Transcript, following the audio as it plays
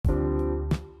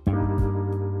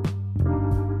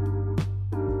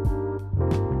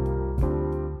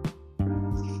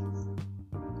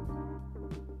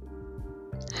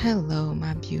Hello,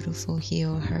 my beautiful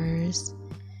Heal Hers.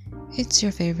 It's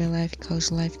your favorite life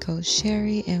coach,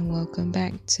 Sherry, and welcome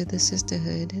back to the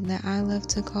sisterhood that I love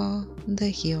to call the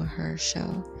Heal Her Show,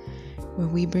 where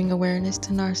we bring awareness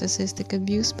to narcissistic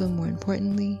abuse, but more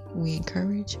importantly, we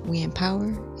encourage, we empower,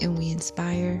 and we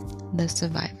inspire the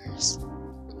survivors.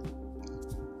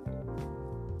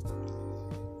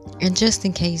 And just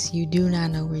in case you do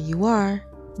not know where you are,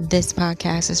 this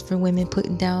podcast is for women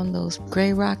putting down those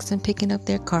gray rocks and picking up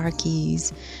their car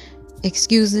keys,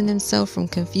 excusing themselves from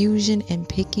confusion and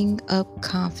picking up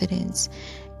confidence.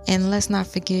 And let's not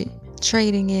forget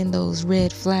trading in those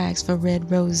red flags for red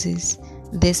roses.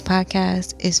 This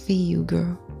podcast is for you,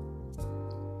 girl.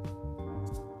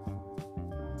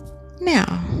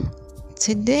 Now,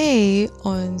 today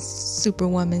on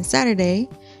Superwoman Saturday,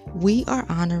 we are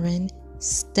honoring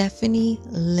Stephanie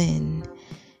Lynn.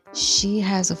 She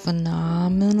has a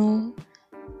phenomenal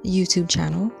YouTube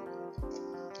channel.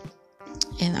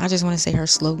 And I just want to say her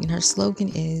slogan. Her slogan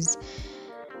is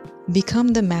become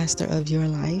the master of your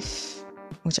life,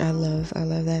 which I love. I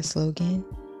love that slogan.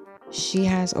 She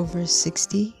has over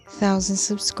 60,000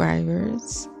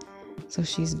 subscribers. So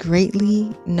she's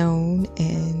greatly known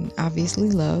and obviously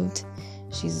loved.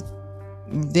 She's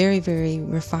very, very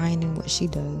refined in what she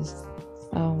does.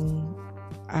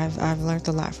 I've learned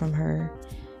a lot from her.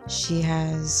 She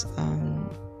has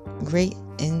great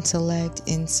intellect,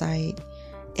 insight,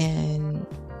 and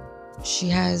she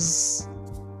has,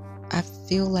 I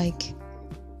feel like,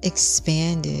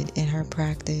 expanded in her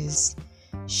practice.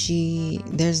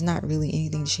 There's not really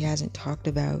anything she hasn't talked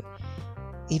about.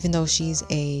 Even though she's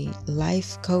a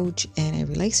life coach and a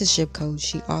relationship coach,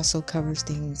 she also covers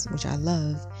things which I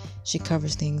love. She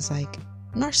covers things like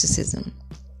narcissism.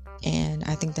 And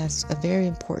I think that's a very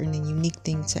important and unique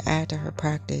thing to add to her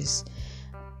practice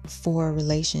for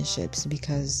relationships,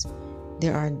 because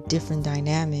there are different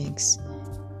dynamics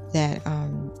that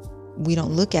we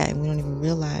don't look at, and we don't even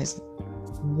realize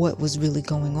what was really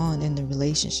going on in the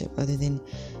relationship. Other than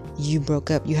you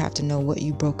broke up, you have to know what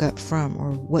you broke up from,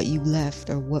 or what you left,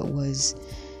 or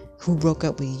who broke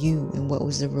up with you, and what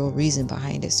was the real reason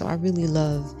behind it. So I really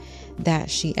love that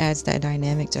she adds that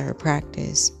dynamic to her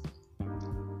practice.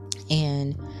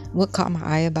 And what caught my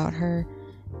eye about her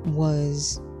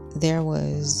was there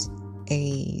was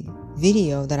a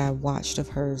video that I watched of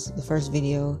hers. The first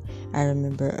video I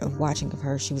remember of watching of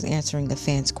her, she was answering the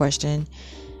fans' question,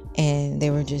 and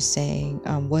they were just saying,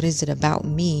 what is it about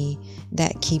me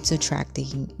that keeps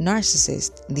attracting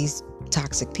narcissists, these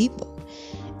toxic people?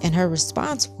 And her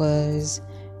response was,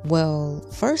 well,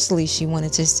 firstly, she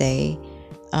wanted to say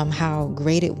how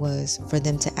great it was for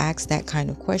them to ask that kind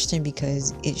of question,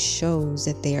 because it shows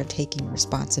that they are taking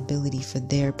responsibility for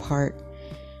their part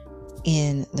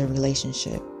in the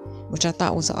relationship, which I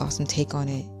thought was an awesome take on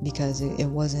it, because it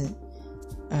wasn't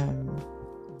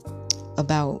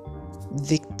about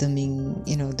victiming,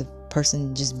 the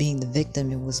person just being the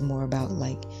victim. It was more about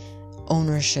like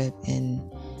ownership and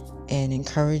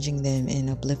encouraging them and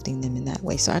uplifting them in that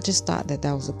way. So I just thought that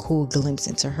was a cool glimpse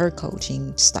into her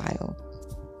coaching style,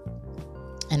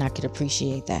 and I could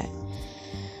appreciate that.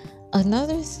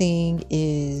 Another thing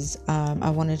is I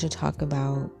wanted to talk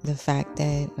about the fact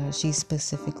that she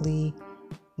specifically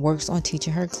works on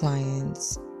teaching her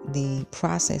clients the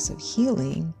process of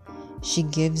healing. She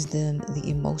gives them the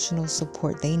emotional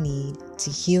support they need to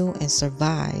heal and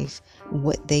survive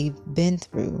what they've been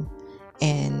through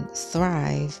and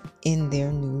thrive in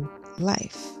their new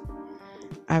life.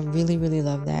 I really, really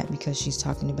love that, because she's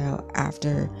talking about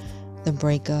after the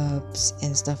breakups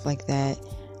and stuff like that,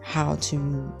 how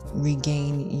to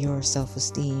regain your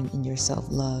self-esteem and your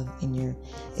self-love, and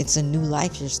it's a new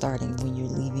life you're starting when you're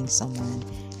leaving someone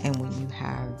and when you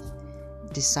have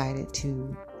decided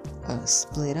to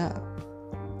split up.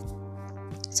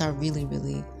 So I really,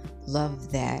 really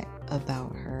love that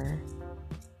about her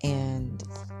and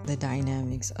the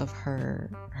dynamics of her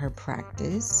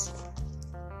practice.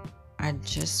 I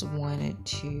just wanted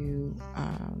to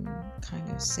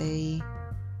kind of say,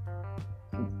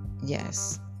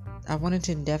 yes, I wanted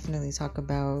to definitely talk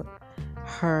about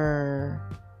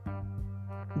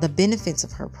the benefits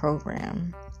of her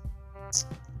program.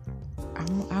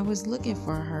 I was looking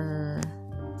for her,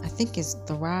 I think it's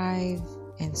Thrive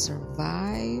and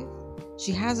Survive.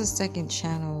 She has a second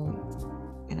channel,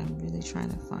 and I'm really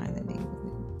trying to find the name of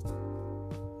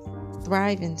it.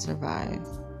 Thrive and Survive.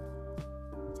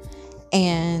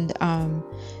 And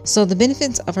so the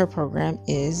benefits of her program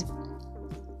is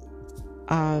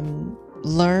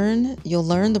you'll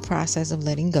learn the process of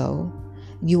letting go.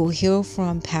 You will heal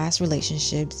from past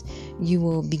relationships. You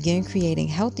will begin creating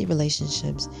healthy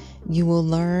relationships. You will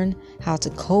learn how to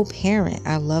co-parent.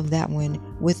 I love that one,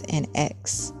 with an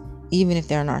ex, even if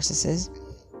they're a narcissist.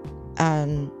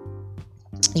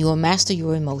 You will master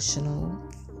your emotional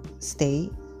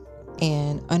state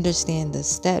and understand the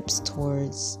steps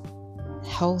towards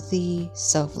healthy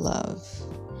self-love.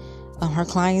 Her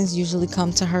clients usually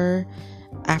come to her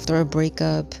after a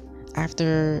breakup,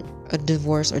 after a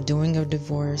divorce, or during a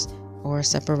divorce or a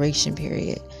separation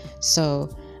period. So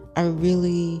I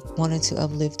really wanted to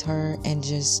uplift her and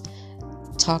just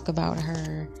talk about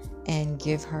her and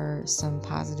give her some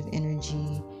positive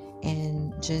energy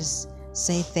and just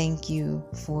say thank you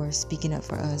for speaking up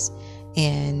for us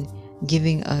and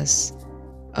giving us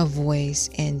a voice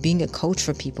and being a coach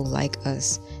for people like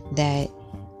us that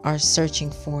are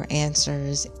searching for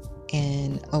answers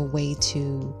and a way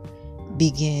to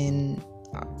begin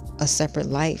a separate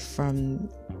life from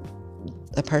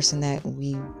a person that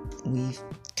we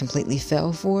completely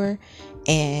fell for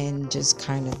and just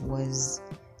kind of was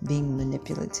being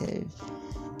manipulative.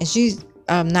 And she's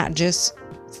not just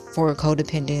for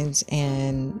codependents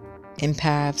and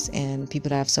empaths and people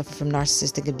that have suffered from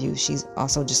narcissistic abuse. She's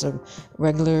also just a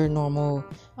regular, normal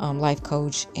life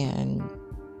coach and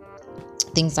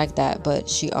things like that. But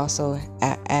she also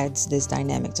adds this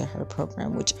dynamic to her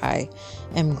program, which I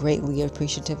am greatly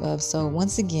appreciative of. So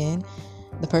once again,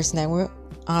 the person that we're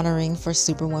honoring for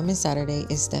Superwoman Saturday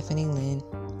is Stephanie Lynn.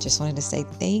 Just wanted to say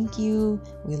thank you.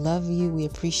 We love you. We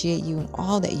appreciate you and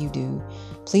all that you do.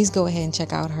 Please go ahead and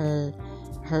check out her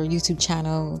YouTube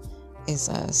channel.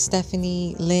 Is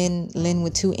Stephanie Lynn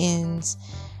with 2 N's.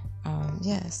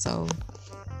 So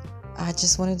I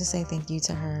just wanted to say thank you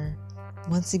to her.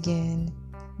 Once again,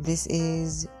 this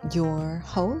is your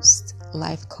host,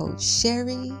 life coach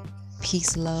Sherry.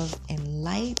 Peace, love, and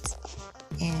light.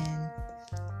 And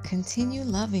continue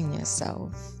loving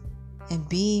yourself and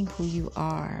being who you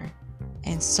are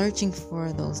and searching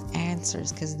for those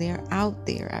answers, because they're out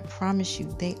there. I promise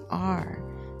you, they are.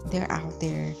 They're out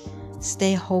there.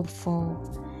 Stay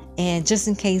hopeful. And just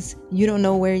in case you don't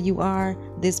know where you are,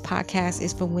 this podcast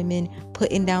is for women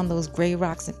putting down those gray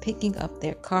rocks and picking up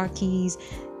their car keys,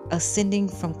 ascending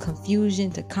from confusion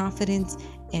to confidence,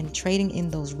 and trading in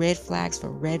those red flags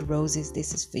for red roses.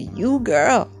 This is for you,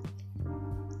 girl.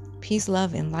 Peace,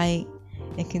 love, and light.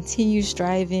 And continue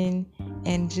striving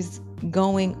and just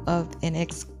going up and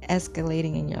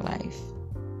escalating in your life.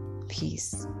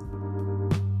 Peace.